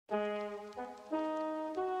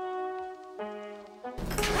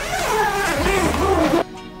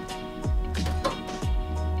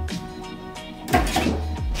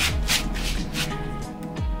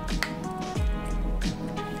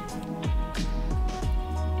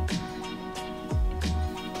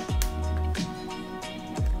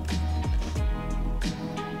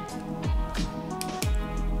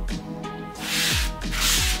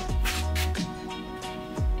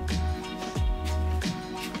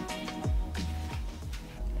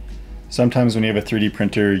Sometimes when you have a 3D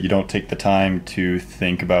printer, you don't take the time to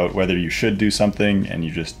think about whether you should do something and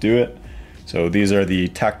you just do it. So these are the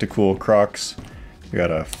TactiCool Crocs. We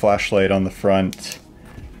got a flashlight on the front,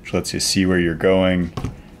 which lets you see where you're going.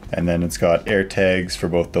 And then it's got air tags for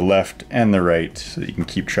both the left and the right, so that you can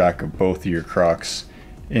keep track of both of your Crocs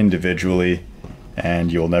individually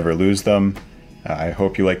and you'll never lose them. I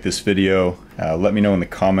hope you like this video. Let me know in the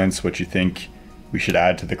comments what you think we should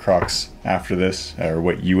add to the Crocs after this, or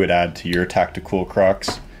what you would add to your TactiCool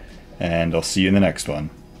Crocs, and I'll see you in the next one.